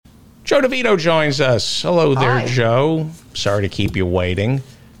Joe DeVito joins us. Hello there, Hi. Joe. Sorry to keep you waiting.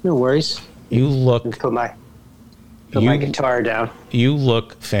 No worries. You look... Put my guitar down. You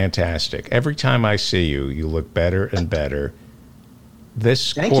look fantastic. Every time I see you, you look better and better.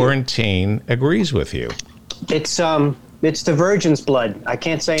 This Thank quarantine agrees with you. It's the virgin's blood. I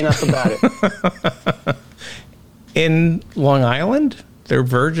can't say enough about it. In Long Island? There are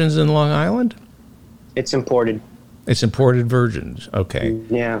virgins in Long Island? It's imported. It's imported virgins. Okay.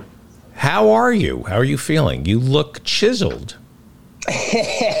 Yeah. How are you? How are you feeling? You look chiseled.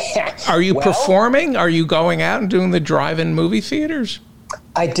 Are you performing? Are you going out and doing the drive-in movie theaters?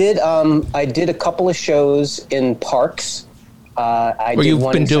 I did a couple of shows in parks.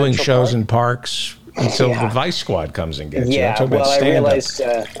 You've been doing shows in parks until the Vice Squad comes and gets you. Yeah, I realized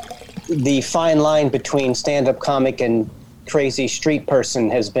the fine line between stand-up comic and crazy street person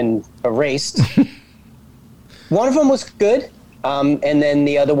has been erased. One of them was good, and then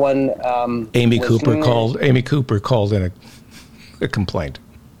the other one. Amy Cooper called in a complaint.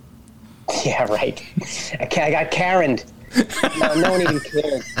 Yeah, right. I got Karen'd. No one even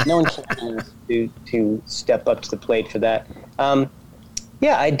cared. No one cared to step up to the plate for that.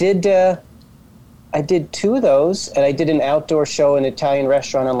 I did two of those, and I did an outdoor show in an Italian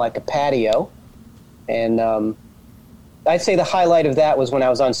restaurant on like a patio. And I'd say the highlight of that was when I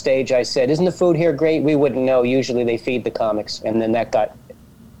was on stage. I said, "Isn't the food here great? We wouldn't know. Usually they feed the comics." And then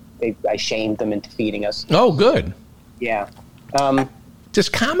I shamed them into feeding us. Oh, good. Yeah. Does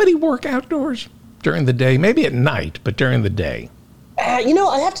comedy work outdoors during the day? Maybe at night, but during the day. I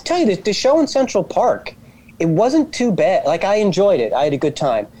have to tell you, the show in Central Park, it wasn't too bad. Like, I enjoyed it. I had a good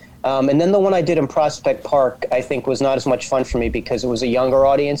time. And then the one I did in Prospect Park, I think, was not as much fun for me because it was a younger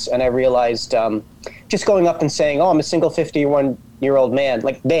audience, and I realized just going up and saying, "Oh, I'm a single 51-year-old man,"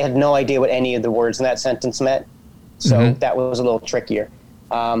 like, they had no idea what any of the words in that sentence meant. So that was a little trickier.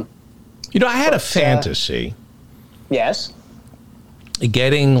 I had a fantasy. Yes.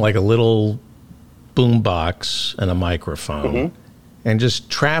 Getting like a little boom box and a microphone and just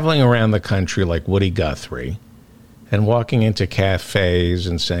traveling around the country like Woody Guthrie and walking into cafes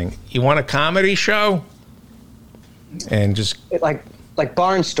and saying, "You want a comedy show?" And just like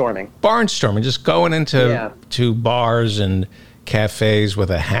barnstorming. Just going into to bars and cafes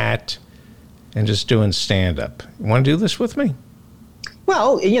with a hat and just doing stand-up. You want to do this with me?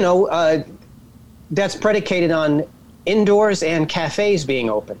 Well, that's predicated on indoors and cafes being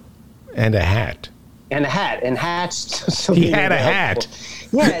open. And a hat. And hats. He had a hat.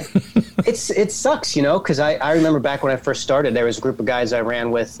 Yeah, it sucks, because I remember back when I first started, there was a group of guys I ran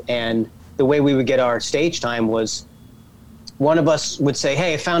with, and the way we would get our stage time was one of us would say,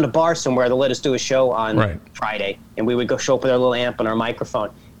 "Hey, I found a bar somewhere. They'll let us do a show on Friday." And we would go show up with our little amp and our microphone.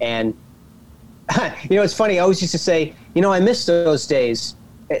 And, it's funny. I always used to say, I miss those days.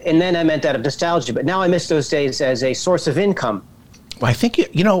 And then I meant out of nostalgia, but now I miss those days as a source of income. Well, I think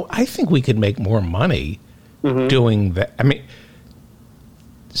I think we could make more money doing that. I mean,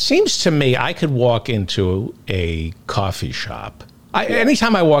 seems to me I could walk into a coffee shop.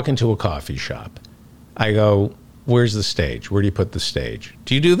 Anytime I walk into a coffee shop, I go, "Where's the stage? Where do you put the stage?"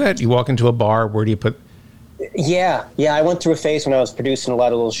 Do you do that? You walk into a bar, where do you put? Yeah. I went through a phase when I was producing a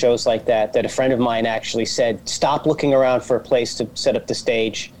lot of little shows like that a friend of mine actually said, "Stop looking around for a place to set up the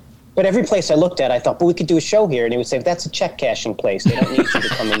stage." But every place I looked at, I thought, "But we could do a show here." And he would say, "That's a check cashing place. They don't need you to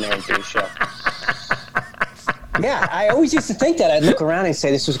come in there and do a show." Yeah, I always used to think that. I'd look around and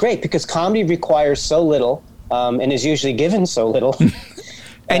say, this was great, because comedy requires so little and is usually given so little.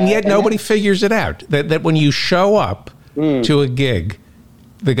 And yet nobody figures it out. That when you show up to a gig,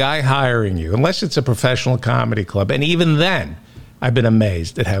 the guy hiring you, unless it's a professional comedy club, and even then, I've been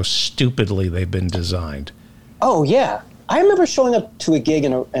amazed at how stupidly they've been designed. Oh, yeah. I remember showing up to a gig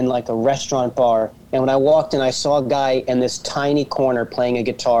in like a restaurant bar, and when I walked in, I saw a guy in this tiny corner playing a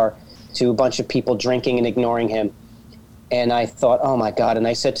guitar to a bunch of people drinking and ignoring him. And I thought, oh, my God. And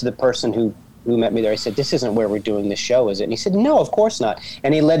I said to the person who met me there, I said, "This isn't where we're doing the show, is it?" And he said, "No, of course not."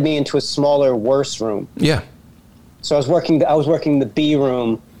 And he led me into a smaller, worse room. Yeah. So I was working the B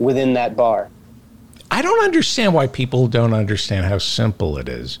room within that bar. I don't understand why people don't understand how simple it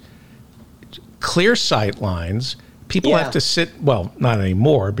is. Clear sight lines. People have to sit, well, not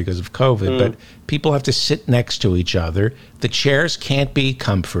anymore because of COVID, but people have to sit next to each other. The chairs can't be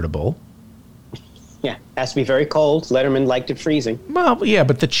comfortable. Yeah, has to be very cold. Letterman liked it freezing. Well, yeah,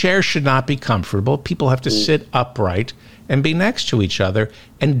 but the chairs should not be comfortable. People have to sit upright and be next to each other,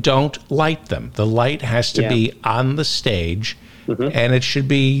 and don't light them. The light has to be on the stage, and it should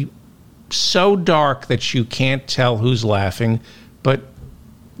be so dark that you can't tell who's laughing, but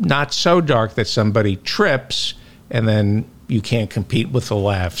not so dark that somebody trips and then you can't compete with the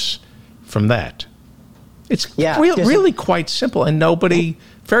laughs from that. It's Yeah, really quite simple, and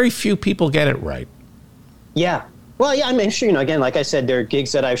very few people get it right. Yeah. Well, yeah, I mean, sure, again, like I said, there are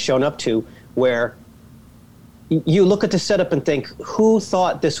gigs that I've shown up to where you look at the setup and think, who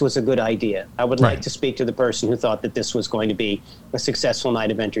thought this was a good idea? I would like to speak to the person who thought that this was going to be a successful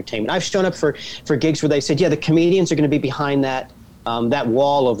night of entertainment. I've shown up for gigs where they said, yeah, the comedians are going to be behind that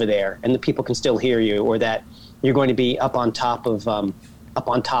wall over there, and the people can still hear you, or that you're going to be up on top of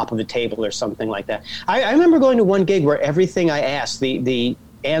the table or something like that. I remember going to one gig where everything I asked, the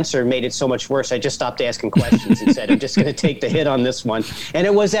answer made it so much worse. I just stopped asking questions and said, I'm just going to take the hit on this one. And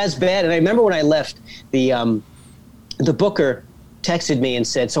it was as bad. And I remember when I left, the booker texted me and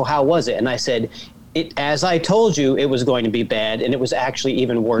said, so how was it? And I said, as I told you, it was going to be bad, and it was actually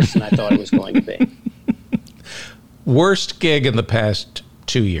even worse than I thought it was going to be. Worst gig in the past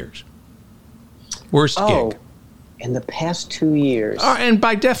 2 years? Worst gig? In the past 2 years. And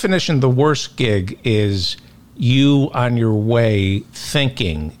by definition, the worst gig is you on your way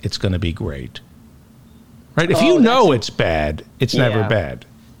thinking it's going to be great. Right? If you know it's bad, it's never bad.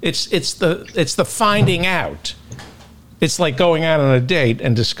 It's the finding out. It's like going out on a date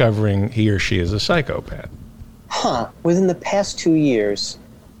and discovering he or she is a psychopath. Within the past 2 years,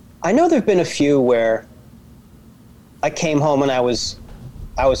 I know there have been a few where I came home and I was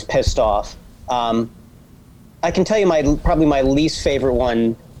pissed off. I can tell you probably my least favorite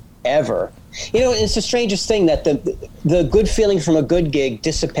one ever. It's the strangest thing that the good feeling from a good gig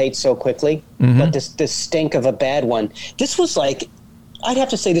dissipates so quickly, but this stink of a bad one. This was like, I'd have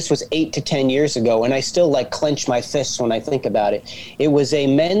to say this was 8 to 10 years ago, and I still clench my fists when I think about it. It was a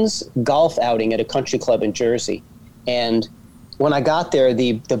men's golf outing at a country club in Jersey, and when I got there,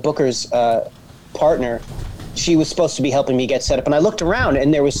 the booker's partner, she was supposed to be helping me get set up, and I looked around,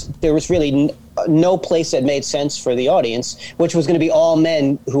 and there was really no place that made sense for the audience, which was going to be all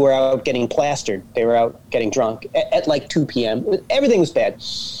men who were out getting plastered. They were out getting drunk at like 2 p.m. Everything was bad,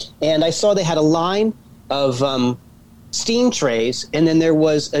 and I saw they had a line of steam trays, and then there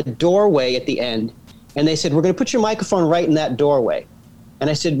was a doorway at the end, and they said, we're going to put your microphone right in that doorway. And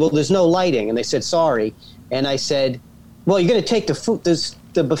I said, well, there's no lighting. And they said, sorry. And I said, well, you're going to take the food,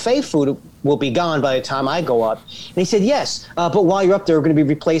 the buffet food will be gone by the time I go up. And he said, yes, but while you're up there, we're going to be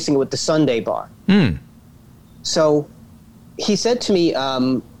replacing it with the Sunday bar. So he said to me,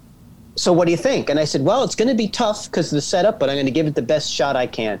 so what do you think? And I said, well, it's going to be tough because of the setup, but I'm going to give it the best shot I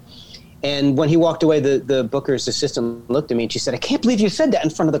can. And when he walked away, the booker's assistant looked at me and she said, I can't believe you said that in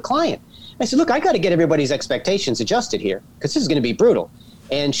front of the client. I said, look, I got to get everybody's expectations adjusted here because this is going to be brutal.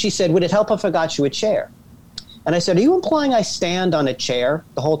 And she said, would it help if I got you a chair? And I said, are you implying I stand on a chair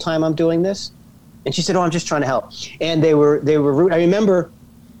the whole time I'm doing this? And she said, oh, I'm just trying to help. And they were rude. I remember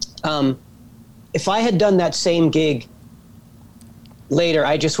if I had done that same gig later,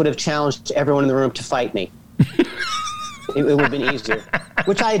 I just would have challenged everyone in the room to fight me. It would have been easier,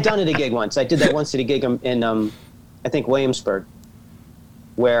 which I had done at a gig once. I did that once at a gig in I think, Williamsburg,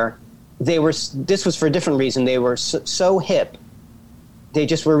 where this was for a different reason. They were so hip. They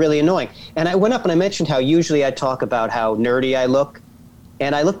just were really annoying. And I went up and I mentioned how usually I talk about how nerdy I look.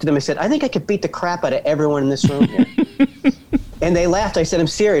 And I looked at them and said, I think I could beat the crap out of everyone in this room here. And they laughed. I said, I'm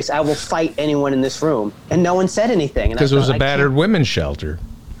serious. I will fight anyone in this room. And no one said anything. Because it was a battered women's shelter.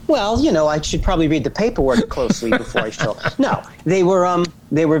 Well, I should probably read the paperwork closely before I show. No, they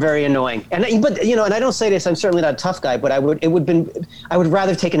were very annoying. And I don't say this. I'm certainly not a tough guy, but I would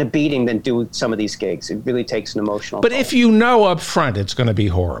rather have taken a beating than do some of these gigs. It really takes an emotional. But if you know up front it's going to be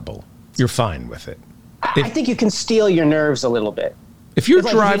horrible, you're fine with it. I think you can steel your nerves a little bit. If you're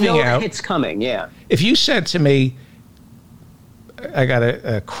driving out, it's coming. Yeah. If you said to me, I got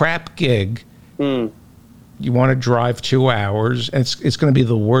a crap gig. You want to drive 2 hours, and it's going to be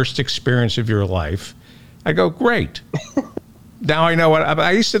the worst experience of your life. I go, great. Now I know what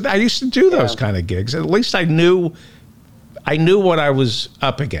I used to do those kind of gigs. At least I knew what I was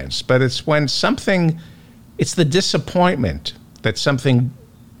up against. But it's when it's the disappointment that something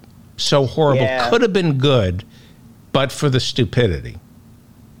so horrible could have been good, but for the stupidity.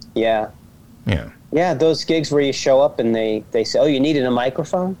 Yeah. Yeah. Yeah, those gigs where you show up and they say, oh, you needed a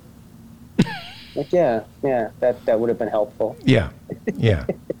microphone? Like, that would have been helpful. Yeah. Yeah.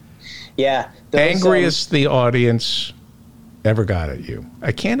 Angriest the audience ever got at you.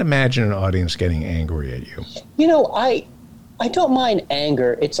 I can't imagine an audience getting angry at you. I don't mind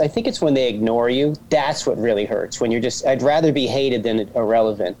anger. I think it's when they ignore you. That's what really hurts. When I'd rather be hated than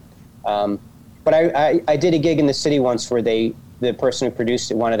irrelevant. But I did a gig in the city once where the person who produced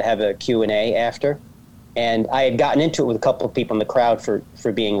it wanted to have a Q&A after. And I had gotten into it with a couple of people in the crowd for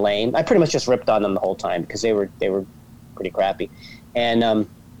being lame. I pretty much just ripped on them the whole time because they were pretty crappy. And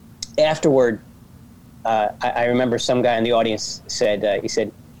afterward, I remember some guy in the audience said, he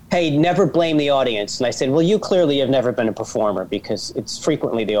said, "Hey, never blame the audience." And I said, "Well, you clearly have never been a performer because it's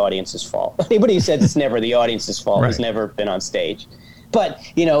frequently the audience's fault." Anybody who says it's never the audience's fault has never been on stage. But,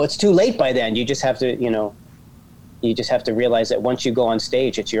 it's too late by then. You just have to, you just have to realize that once you go on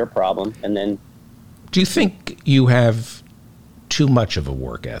stage, it's your problem. And then. Do you think you have too much of a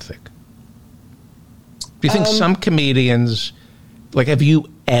work ethic? Do you think some comedians, like, have you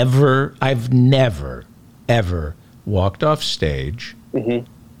ever, I've never, ever walked off stage. Mm-hmm.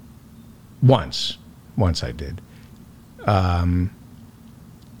 Once I did. And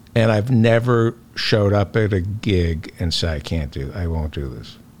I've never showed up at a gig and said, I won't do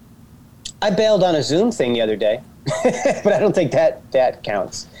this. I bailed on a Zoom thing the other day, but I don't think that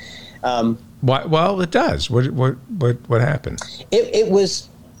counts. Well, it does. What happened? It was,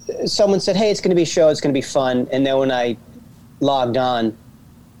 someone said, "Hey, it's going to be a show. It's going to be fun." And then when I logged on,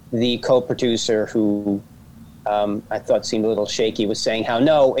 the co-producer who I thought seemed a little shaky was saying how,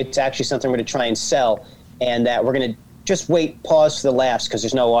 no, it's actually something we're going to try and sell, and that we're going to just pause for the laughs because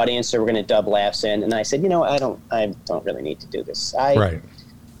there's no audience, so we're going to dub laughs in. And I said, I don't really need to do this. Right.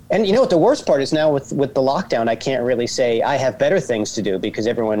 And you know what the worst part is now with the lockdown, I can't really say I have better things to do because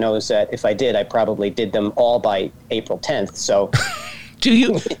everyone knows that if I did, I probably did them all by April 10th. So, do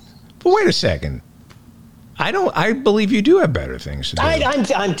you? But wait a second. I believe you do have better things to do.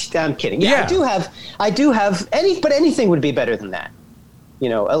 I'm kidding. Yeah, I do have anything would be better than that.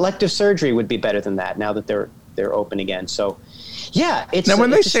 Elective surgery would be better than that now that they're open again. So, yeah, it's now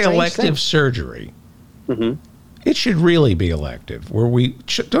when it's they say elective surgery. Mm-hmm. It should really be elective.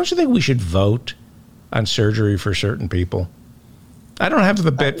 Don't you think we should vote on surgery for certain people? I don't have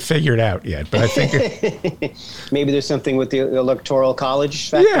the bit figured out yet, but I think maybe there's something with the Electoral College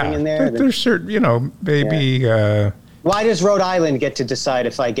factoring in there. There's certain, maybe. Yeah. Why does Rhode Island get to decide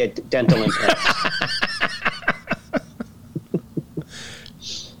if I get dental implants?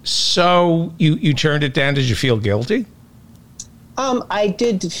 So you turned it down. Did you feel guilty? I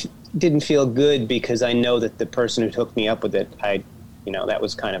didn't feel good because I know that the person who hooked me up with it, that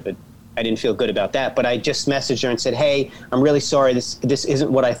was kind of I didn't feel good about that, but I just messaged her and said, "Hey, I'm really sorry. This isn't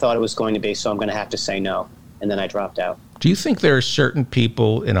what I thought it was going to be, so I'm going to have to say no." And then I dropped out. Do you think there are certain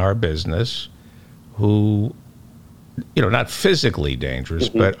people in our business who, not physically dangerous,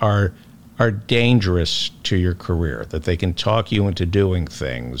 mm-hmm. but are dangerous to your career, that they can talk you into doing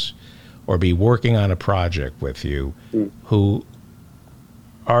things or be working on a project with you who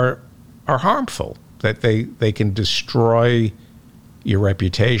are harmful, that they can destroy your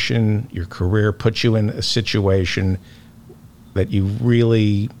reputation, your career, put you in a situation that you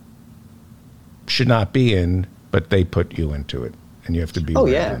really should not be in, but they put you into it, and you have to be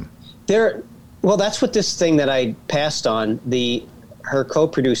aware of them. Well, that's what this thing that I passed on, her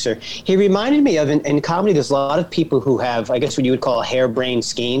co-producer, he reminded me of, in comedy, there's a lot of people who have, I guess what you would call harebrained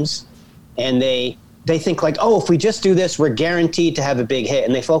schemes, and they think like, oh, if we just do this, we're guaranteed to have a big hit.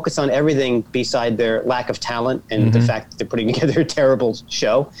 And they focus on everything beside their lack of talent and mm-hmm. the fact that they're putting together a terrible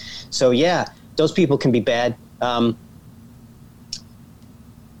show. So, yeah, those people can be bad. I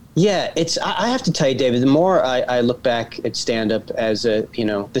have to tell you, David, the more I look back at stand-up as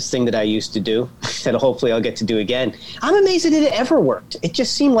this thing that I used to do, that hopefully I'll get to do again, I'm amazed that it ever worked. It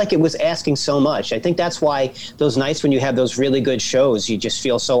just seemed like it was asking so much. I think that's why those nights when you have those really good shows, you just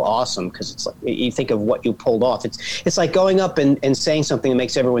feel so awesome because it's like you think of what you pulled off. It's like going up and saying something that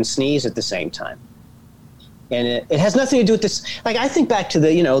makes everyone sneeze at the same time. And it has nothing to do with this. Like, I think back to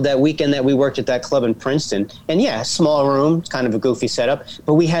that weekend that we worked at that club in Princeton. And yeah, small room, kind of a goofy setup,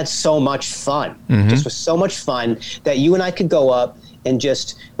 but we had so much fun. Mm-hmm. Just was so much fun that you and I could go up and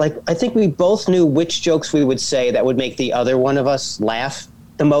just, like, I think we both knew which jokes we would say that would make the other one of us laugh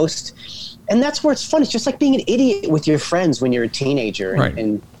the most. And that's where it's fun. It's just like being an idiot with your friends when you're a teenager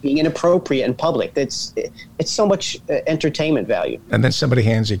and being inappropriate in public. It's so much entertainment value. And then somebody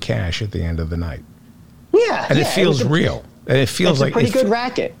hands you cash at the end of the night. Yeah, and it feels real. And it feels like a pretty good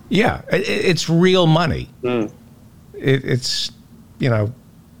racket. Yeah, it's real money. Mm. It's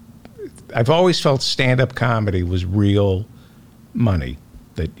I've always felt stand-up comedy was real money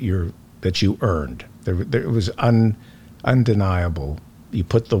that you earned. It was undeniable. You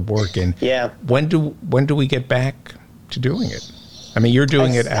put the work in. Yeah. When do we get back to doing it? I mean, you're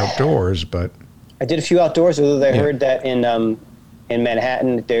doing it outdoors, but I did a few outdoors. Although I heard that in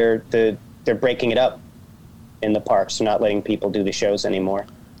Manhattan, they're breaking it up in the parks. They're not letting people do the shows anymore,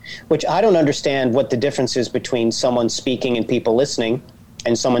 which I don't understand what the difference is between someone speaking and people listening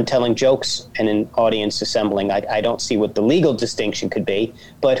and someone telling jokes and an audience assembling. I don't see what the legal distinction could be,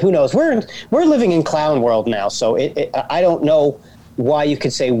 but who knows? We're living in clown world now, so I don't know why you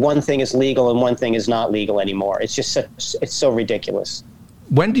could say one thing is legal and one thing is not legal anymore. It's just it's so ridiculous.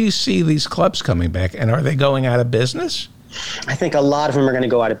 When do you see these clubs coming back, and are they going out of business? I think a lot of them are going to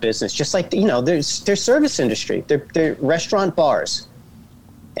go out of business. Just like, there's service industry, they're restaurant bars,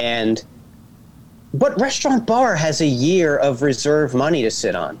 and what restaurant bar has a year of reserve money to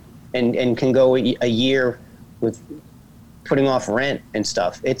sit on and can go a year with putting off rent and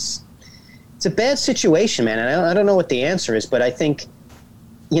stuff? It's a bad situation, man. And I don't know what the answer is, but I think,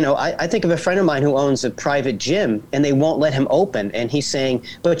 I think of a friend of mine who owns a private gym, and they won't let him open. And he's saying,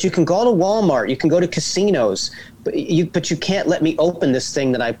 but you can go to Walmart, you can go to casinos, but you can't let me open this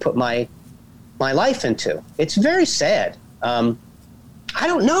thing that I put my life into. It's very sad. I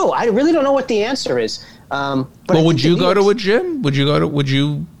don't know. I really don't know what the answer is. But would you go to a gym? Would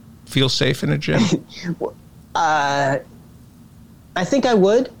you feel safe in a gym? I think I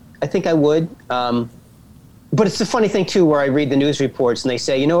would. But it's the funny thing too, where I read the news reports and they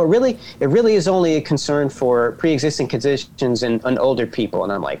say, it really is only a concern for pre-existing conditions and older people.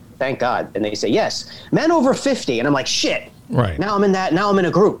 And I'm like, thank God. And they say, yes, men over 50. And I'm like, shit. Right. Now I'm in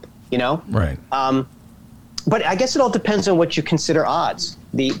a group, Right. But I guess it all depends on what you consider odds.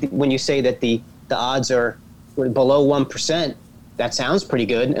 When you say that the odds are below 1%, that sounds pretty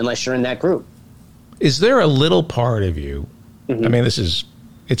good unless you're in that group. Is there a little part of you, I mean,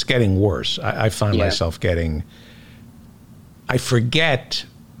 it's getting worse. I find myself I forget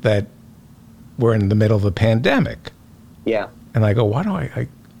that we're in the middle of a pandemic. Yeah. And I go, why do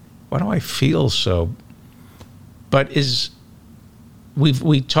I feel so? But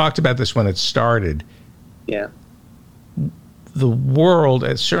we talked about this when it started. Yeah. The world,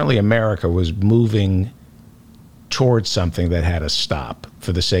 certainly America, was moving towards something that had to stop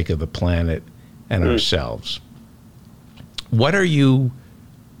for the sake of the planet and ourselves. What are you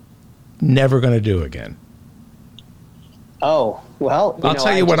never going to do again? Oh, well, I'll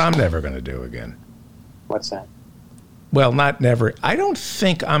tell you what I'm never going to do again. What's that? Well, not never. I don't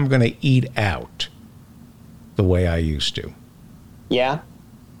think I'm going to eat out the way I used to. Yeah?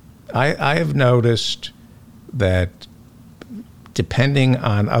 I have noticed that depending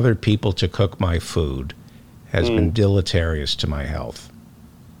on other people to cook my food has been deleterious to my health.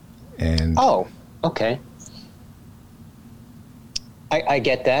 And oh, okay. I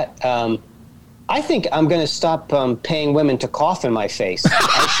get that. I think I'm going to stop paying women to cough in my face.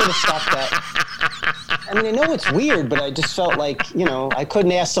 I should have stopped that. I mean, I know it's weird, but I just felt like, I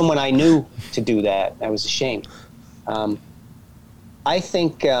couldn't ask someone I knew to do that. I was ashamed. I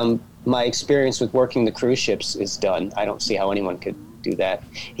think my experience with working the cruise ships is done. I don't see how anyone could do that.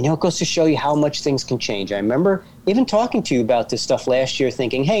 It goes to show you how much things can change. I remember even talking to you about this stuff last year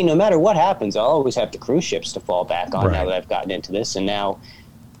thinking, hey, no matter what happens, I'll always have the cruise ships to fall back on now that I've gotten into this. And now,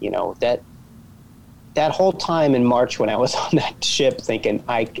 that whole time in March when I was on that ship thinking,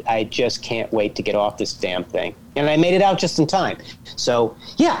 I just can't wait to get off this damn thing. And I made it out just in time. So,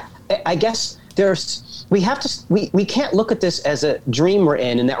 yeah, I guess we can't look at this as a dream we're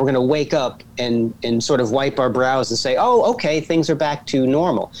in and that we're going to wake up and sort of wipe our brows and say, oh, okay, things are back to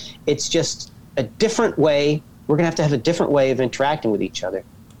normal. It's just a different way. We're going to have a different way of interacting with each other.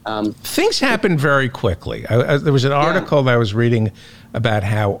 Things happen very quickly. There was an article that I was reading about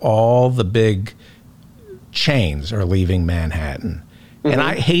how all the big chains are leaving Manhattan. And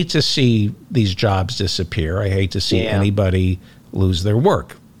I hate to see these jobs disappear. I hate to see anybody lose their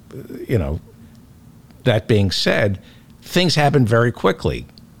work. That being said, things happen very quickly.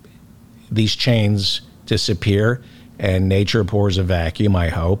 These chains disappear and nature pours a vacuum, I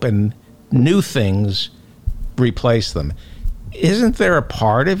hope, and new things replace them. Isn't there a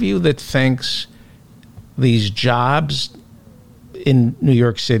part of you that thinks these jobs in New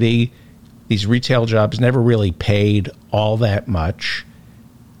York City, these retail jobs, never really paid all that much?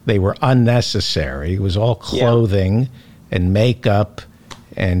 They were unnecessary. It was all clothing and makeup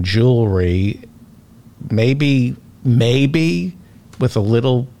and jewelry. Maybe with a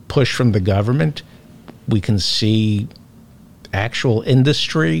little push from the government, we can see actual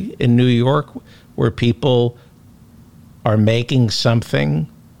industry in New York where people are making something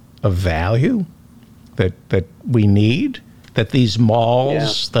of value that we need, that these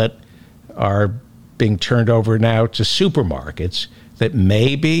malls that are being turned over now to supermarkets, that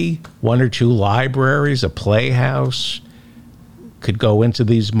maybe one or two libraries, a playhouse could go into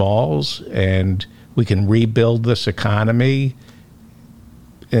these malls and we can rebuild this economy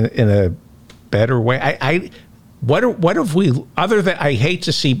in a better way. What if we, other than, I hate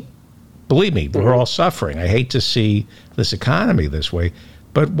to see, believe me, we're all suffering. I hate to see this economy this way,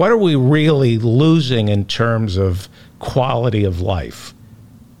 but what are we really losing in terms of quality of life?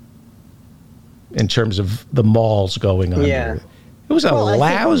 In terms of the malls going under? It was a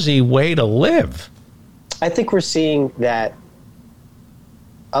lousy way to live. I think we're seeing that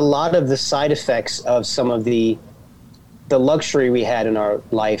a lot of the side effects of some of the luxury we had in our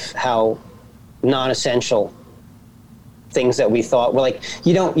life, how non-essential things that we thought were like,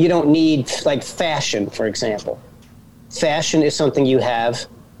 you don't need, like fashion, for example. Fashion is something you have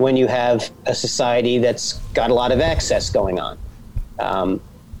when you have a society that's got a lot of excess going on.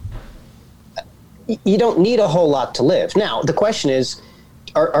 You don't need a whole lot to live. Now, the question is,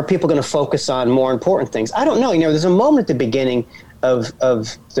 are people going to focus on more important things? I don't know. There's a moment at the beginning of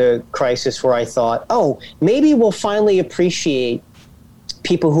the crisis where I thought, maybe we'll finally appreciate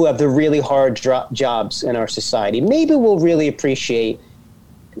people who have the really hard jobs in our society. Maybe we'll really appreciate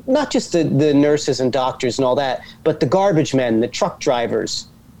not just the nurses and doctors and all that, but the garbage men, the truck drivers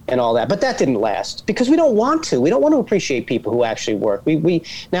and all that. But that didn't last because we don't want to. We don't want to appreciate people who actually work. We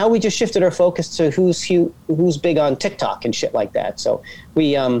just shifted our focus to who's big on TikTok and shit like that. So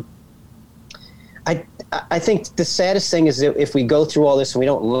I think the saddest thing is that if we go through all this and we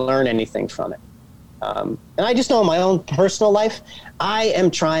don't learn anything from it. And I just know in my own personal life, I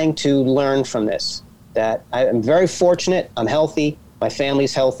am trying to learn from this, that I am very fortunate. I'm healthy. My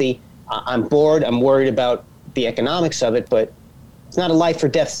family's healthy. I'm bored. I'm worried about the economics of it, but it's not a life or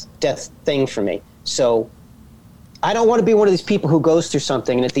death thing for me. So I don't want to be one of these people who goes through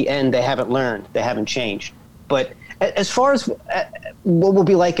something and at the end they haven't learned, they haven't changed. But as far as what we'll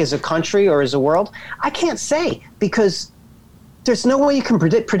be like as a country or as a world, I can't say because there's no way you can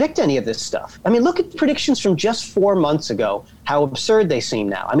predict any of this stuff. I mean, look at predictions from just 4 months ago, how absurd they seem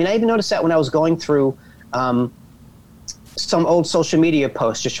now. I mean, I even noticed that when I was going through some old social media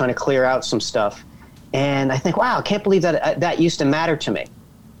posts, just trying to clear out some stuff. And I think, wow, I can't believe that used to matter to me,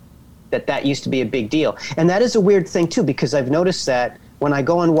 that used to be a big deal. And that is a weird thing, too, because I've noticed that when I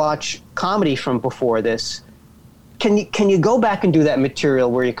go and watch comedy from before this, can you go back and do that material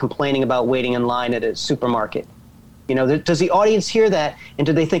where you're complaining about waiting in line at a supermarket? Does the audience hear that, and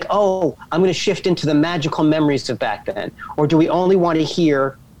do they think, I'm going to shift into the magical memories of back then? Or do we only want to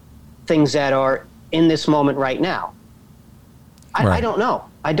hear things that are in this moment right now? Right. I don't know.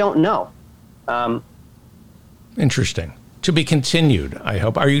 I don't know. Interesting. To be continued, I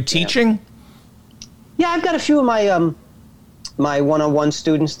hope. Are you teaching? Yeah, I've got a few of my my one-on-one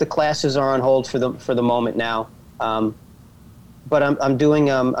students. The classes are on hold for the moment now. But I'm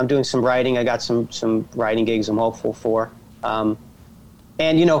doing some writing. I got some writing gigs I'm hopeful for. And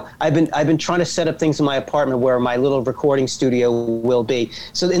I've been trying to set up things in my apartment where my little recording studio will be.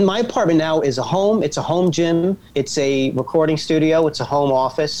 So in my apartment now is a home. It's a home gym. It's a recording studio. It's a home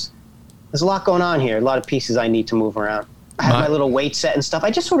office. There's a lot going on here. A lot of pieces I need to move around. I have my little weight set and stuff.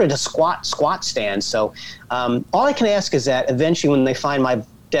 I just ordered a squat stand. So all I can ask is that eventually when they find my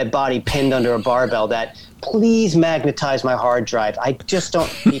dead body pinned under a barbell, that please magnetize my hard drive. I just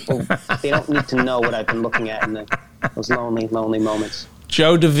don't, they don't need to know what I've been looking at in those lonely, lonely moments.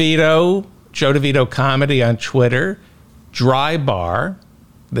 Joe DeVito Comedy on Twitter, Dry Bar,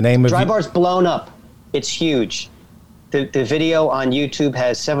 the name of... Dry Bar's blown up. It's huge. The video on YouTube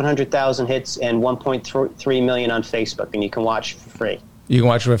has 700,000 hits and 1.3 million on Facebook, and you can watch for free. You can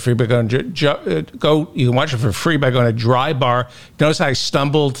watch it for free by going you can watch it for free by going to Dry Bar. Notice how I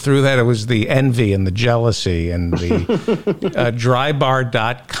stumbled through that. It was the envy and the jealousy and the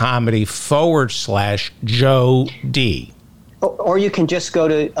drybar.comedy/Joe D. Or you can just go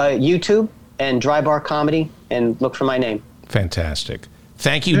to YouTube and Dry Bar Comedy and look for my name. Fantastic.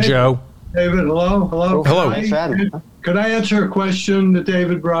 Thank you, Joe. David, hello. Hello. Could I answer a question that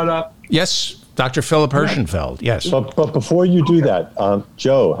David brought up? Yes. Dr. Philip Hirschenfeld, yes. But before you do that,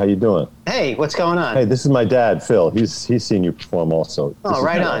 Joe, how you doing? Hey, what's going on? Hey, this is my dad, Phil. He's seen you perform also.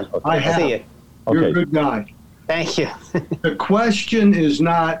 Right on. Okay. I see it. You're a good guy. Thank you. The question is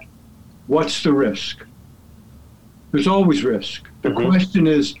not what's the risk. There's always risk. The question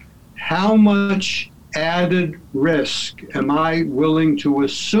is how much added risk am I willing to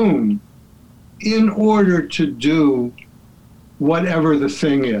assume in order to do whatever the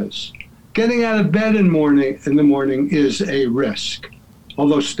thing is. Getting out of bed in the morning is a risk.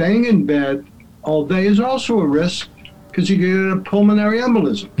 Although staying in bed all day is also a risk because you get a pulmonary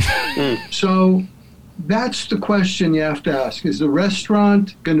embolism. So that's the question you have to ask. Is the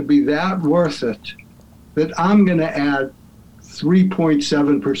restaurant going to be that worth it that I'm going to add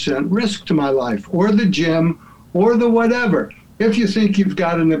 3.7% risk to my life, or the gym, or the whatever? If you think you've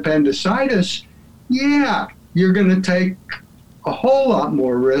got an appendicitis, yeah, you're going to take a whole lot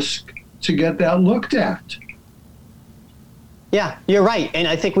more risk to get that looked at. Yeah, you're right. And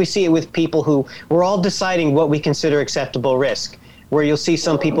I think we see it with people who, we're all deciding what we consider acceptable risk, where you'll see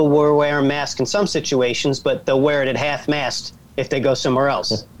some people will wear a mask in some situations, but they'll wear it at half-mast if they go somewhere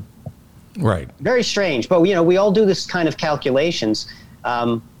else. Right. Very strange, but you know, we all do this kind of calculations.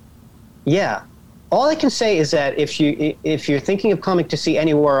 Yeah. All I can say is that if you're thinking of coming to see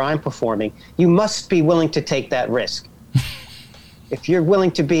anywhere I'm performing, you must be willing to take that risk. If you're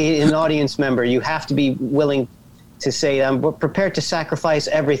willing to be an audience member, you have to be willing to say, we're prepared to sacrifice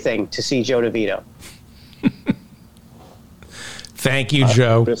everything to see Joe DeVito. Thank you,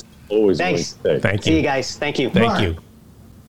 Joe. Always Thanks. willing to stay. Thank See you. you guys. Thank you. Thank Right. you.